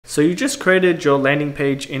So you just created your landing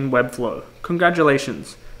page in Webflow.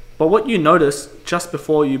 Congratulations. But what you notice just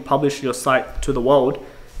before you publish your site to the world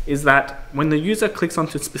is that when the user clicks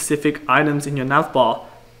onto specific items in your navbar,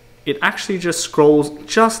 it actually just scrolls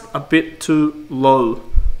just a bit too low.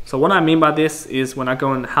 So what I mean by this is when I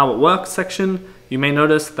go in how it works section, you may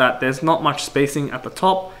notice that there's not much spacing at the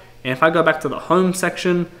top. And if I go back to the home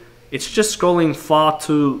section, it's just scrolling far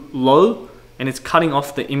too low and it's cutting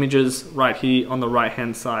off the images right here on the right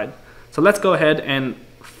hand side. So let's go ahead and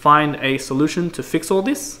find a solution to fix all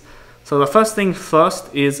this. So the first thing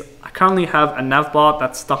first is I currently have a navbar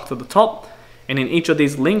that's stuck to the top, and in each of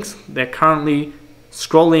these links they're currently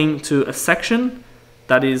scrolling to a section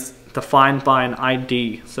that is defined by an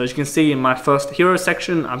ID. So as you can see in my first hero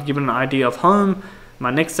section, I've given an ID of home.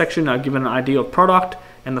 My next section, I've given an ID of product.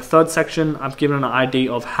 And the third section, I've given an ID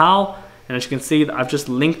of how. And as you can see, I've just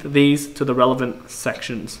linked these to the relevant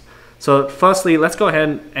sections. So firstly, let's go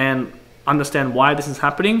ahead and understand why this is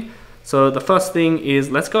happening. So the first thing is,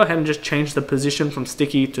 let's go ahead and just change the position from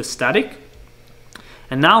sticky to static.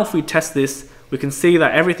 And now if we test this, we can see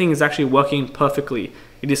that everything is actually working perfectly.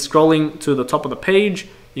 It is scrolling to the top of the page.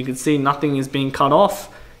 You can see nothing is being cut off.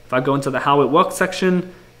 If I go into the how it works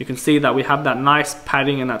section, you can see that we have that nice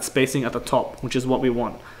padding and that spacing at the top, which is what we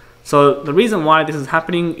want. So the reason why this is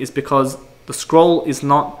happening is because the scroll is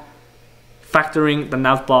not factoring the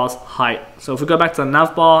navbar's height. So if we go back to the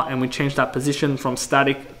navbar and we change that position from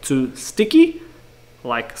static to sticky,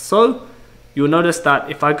 like so, you'll notice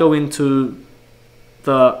that if I go into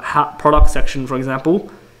the product section, for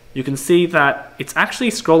example, you can see that it's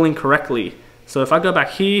actually scrolling correctly. So if I go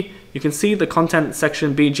back here, you can see the content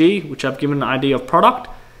section BG, which I've given an ID of product,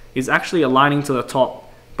 is actually aligning to the top.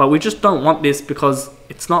 But we just don't want this because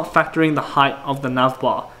it's not factoring the height of the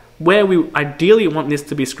navbar. Where we ideally want this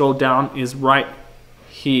to be scrolled down is right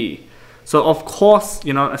here. So of course,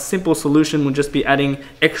 you know, a simple solution would just be adding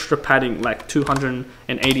extra padding like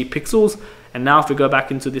 280 pixels. And now if we go back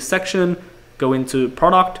into this section, go into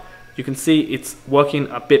product, you can see it's working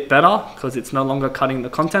a bit better because it's no longer cutting the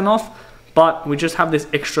content off. But we just have this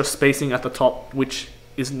extra spacing at the top, which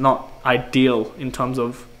is not ideal in terms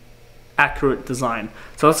of accurate design.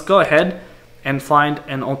 So let's go ahead and find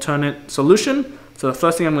an alternate solution. So the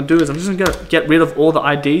first thing I'm going to do is I'm just going to get rid of all the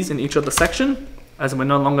IDs in each of the section, as we're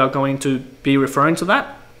no longer going to be referring to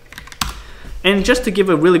that. And just to give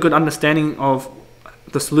a really good understanding of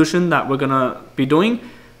the solution that we're going to be doing,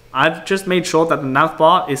 I've just made sure that the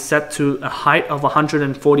navbar is set to a height of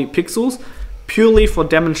 140 pixels purely for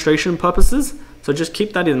demonstration purposes. So just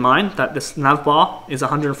keep that in mind, that this navbar is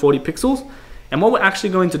 140 pixels. And what we're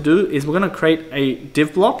actually going to do is we're going to create a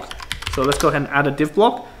div block. So let's go ahead and add a div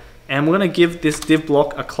block. And we're going to give this div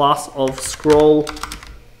block a class of scroll-anchor.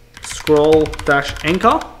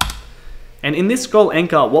 And in this scroll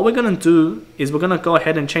anchor, what we're going to do is we're going to go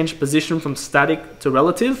ahead and change position from static to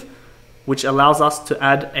relative, which allows us to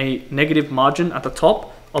add a negative margin at the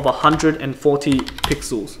top of 140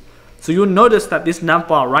 pixels. So you'll notice that this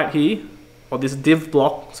navbar right here, or this div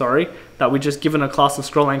block, sorry, that we just given a class of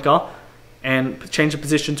scroll anchor and change the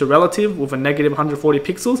position to relative with a negative 140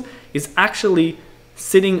 pixels, is actually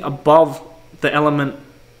sitting above the element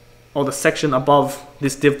or the section above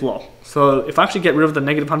this div block. So if I actually get rid of the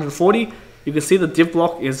negative 140, you can see the div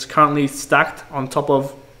block is currently stacked on top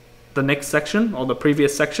of the next section or the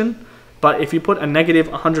previous section. But if you put a negative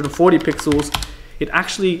 140 pixels, it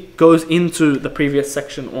actually goes into the previous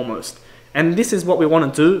section almost. And this is what we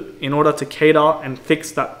want to do in order to cater and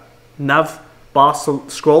fix that navbar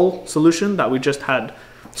scroll solution that we just had.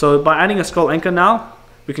 So by adding a scroll anchor now,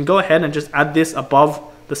 we can go ahead and just add this above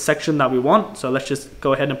the section that we want. So let's just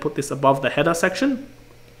go ahead and put this above the header section.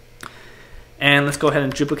 And let's go ahead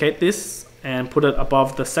and duplicate this and put it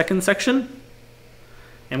above the second section.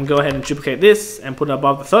 And we'll go ahead and duplicate this and put it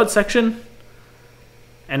above the third section.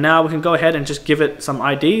 And now we can go ahead and just give it some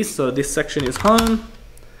IDs. So this section is home.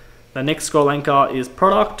 The next scroll anchor is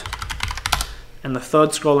product. And the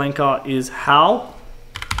third scroll anchor is how.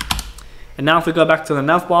 And now if we go back to the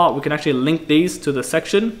navbar, we can actually link these to the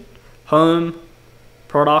section, home,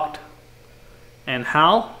 product, and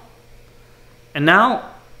how. And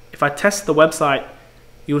now if I test the website,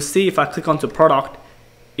 you'll see if I click onto product,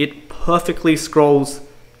 it perfectly scrolls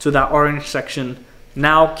to that orange section,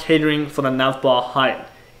 now catering for the navbar height.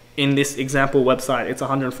 In this example website, it's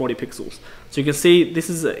 140 pixels. So you can see this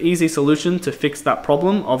is an easy solution to fix that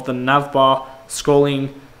problem of the navbar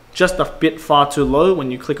scrolling just a bit far too low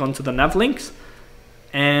when you click onto the nav links.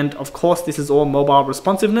 And of course, this is all mobile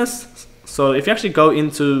responsiveness. So if you actually go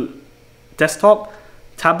into desktop,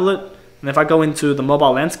 tablet, and if I go into the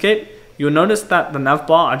mobile landscape, you'll notice that the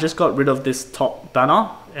navbar, I just got rid of this top banner,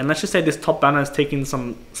 and let's just say this top banner is taking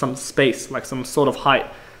some space, like some sort of height.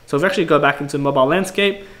 So if we actually go back into mobile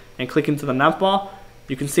landscape and click into the navbar,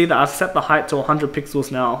 you can see that I've set the height to 100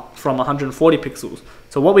 pixels now from 140 pixels.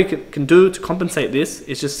 So what we can do to compensate this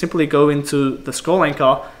is just simply go into the scroll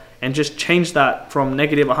anchor and just change that from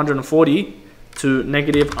negative 140 to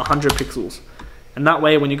negative 100 pixels. And that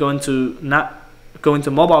way, when you go into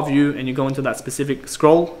mobile view and you go into that specific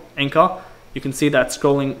scroll anchor, you can see that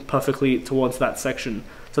scrolling perfectly towards that section.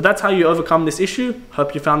 So that's how you overcome this issue.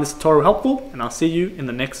 Hope you found this tutorial helpful, and I'll see you in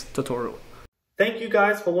the next tutorial. Thank you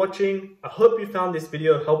guys for watching. I hope you found this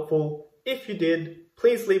video helpful. If you did,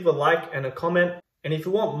 please leave a like and a comment. And if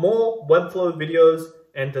you want more Webflow videos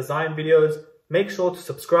and design videos, make sure to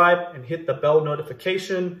subscribe and hit the bell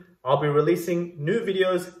notification. I'll be releasing new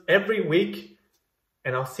videos every week,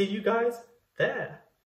 and I'll see you guys there.